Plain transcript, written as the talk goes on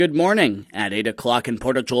Good morning. At 8 o'clock in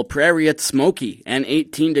Portage Prairie, it's smoky and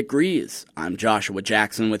 18 degrees. I'm Joshua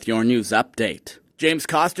Jackson with your news update. James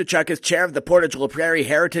Kostychuk is chair of the Portage Prairie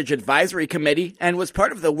Heritage Advisory Committee and was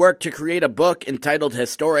part of the work to create a book entitled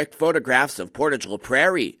Historic Photographs of Portage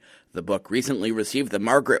Prairie. The book recently received the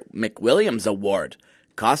Margaret McWilliams Award.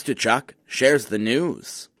 Kostychuk shares the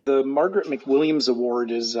news. The Margaret McWilliams Award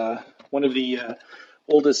is one of the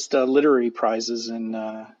oldest literary prizes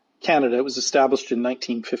in Canada. It was established in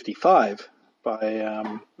 1955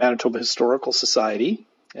 by Manitoba Historical Society,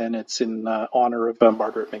 and it's in honor of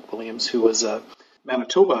Margaret McWilliams, who was a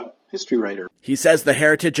Manitoba history writer. He says the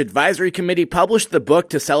Heritage Advisory Committee published the book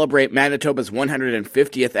to celebrate Manitoba's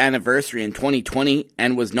 150th anniversary in 2020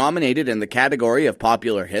 and was nominated in the category of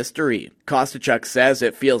popular history. Kostychuk says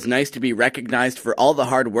it feels nice to be recognized for all the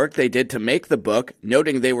hard work they did to make the book,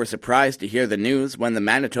 noting they were surprised to hear the news when the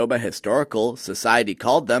Manitoba Historical Society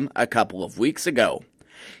called them a couple of weeks ago.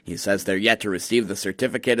 He says they're yet to receive the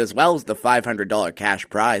certificate as well as the $500 cash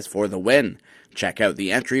prize for the win. Check out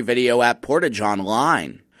the entry video at Portage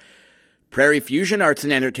Online. Prairie Fusion Arts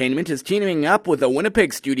and Entertainment is teaming up with a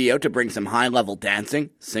Winnipeg studio to bring some high-level dancing,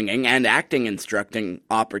 singing, and acting instructing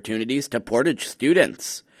opportunities to Portage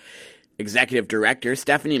students. Executive Director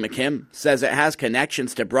Stephanie McKim says it has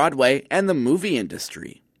connections to Broadway and the movie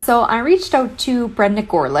industry. So I reached out to Brenda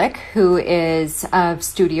Gorlick, who is of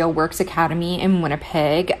Studio Works Academy in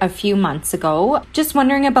Winnipeg, a few months ago, just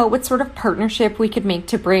wondering about what sort of partnership we could make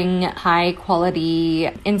to bring high quality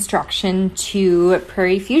instruction to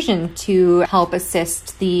Prairie Fusion to help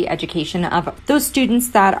assist the education of those students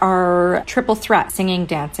that are triple threat, singing,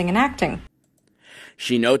 dancing, and acting.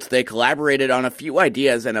 She notes they collaborated on a few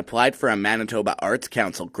ideas and applied for a Manitoba Arts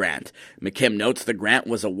Council grant. McKim notes the grant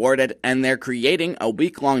was awarded and they're creating a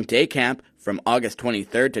week-long day camp from August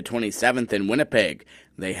 23rd to 27th in Winnipeg.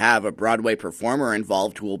 They have a Broadway performer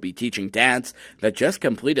involved who will be teaching dance that just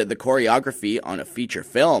completed the choreography on a feature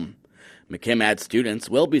film. McKim adds students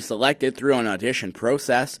will be selected through an audition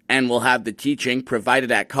process and will have the teaching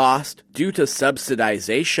provided at cost due to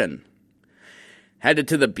subsidization. Headed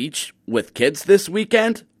to the beach with kids this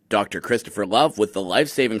weekend? Dr. Christopher Love with the Life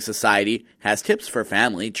Saving Society has tips for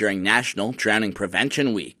family during National Drowning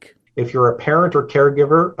Prevention Week. If you're a parent or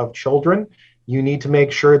caregiver of children, you need to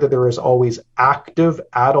make sure that there is always active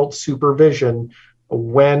adult supervision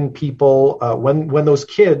when when those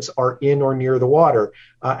kids are in or near the water.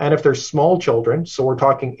 And if they're small children, so we're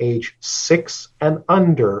talking age 6 and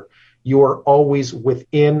under, you are always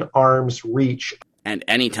within arm's reach. And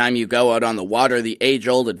anytime you go out on the water, the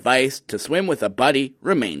age-old advice to swim with a buddy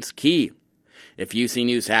remains key. If you see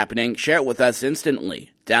news happening, share it with us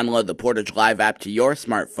instantly. Download the Portage Live app to your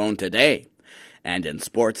smartphone today. And in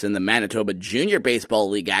sports, in the Manitoba Junior Baseball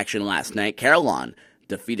League action last night, Carillon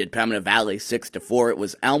defeated Pembina Valley 6-4. It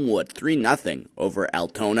was Elmwood 3-0 over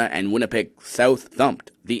Altona, and Winnipeg South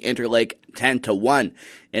thumped the Interlake 10-1.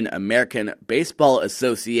 In American Baseball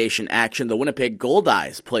Association action, the Winnipeg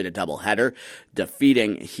Goldeyes played a doubleheader,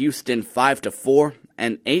 defeating Houston 5-4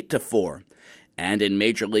 and 8-4. And in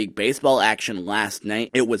Major League Baseball action last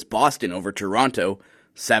night, it was Boston over Toronto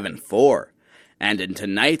 7-4. And in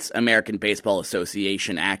tonight's American Baseball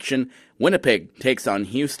Association action, Winnipeg takes on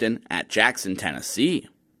Houston at Jackson, Tennessee.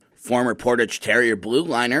 Former Portage Terrier blue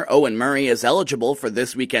liner Owen Murray is eligible for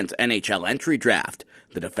this weekend's NHL entry draft.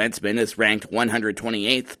 The defenseman is ranked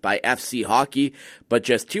 128th by FC Hockey, but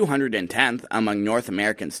just 210th among North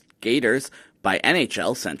American skaters by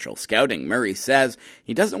NHL Central Scouting. Murray says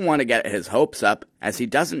he doesn't want to get his hopes up as he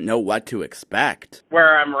doesn't know what to expect.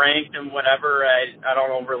 Where I'm ranked and whatever, I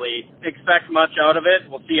don't overly expect much out of it.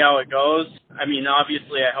 We'll see how it goes. I mean,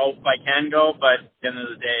 obviously I hope I can go, but at the end of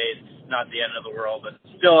the day, it's not the end of the world.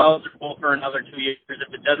 It's still eligible for another 2 years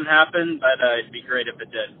if it doesn't happen, but it'd be great if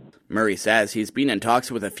it did. Murray says he's been in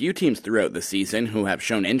talks with a few teams throughout the season who have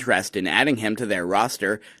shown interest in adding him to their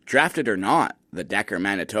roster, drafted or not. The Decker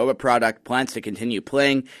Manitoba product plans to continue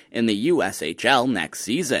playing in the USHL next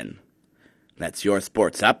season. That's your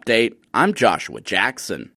sports update. I'm Joshua Jackson.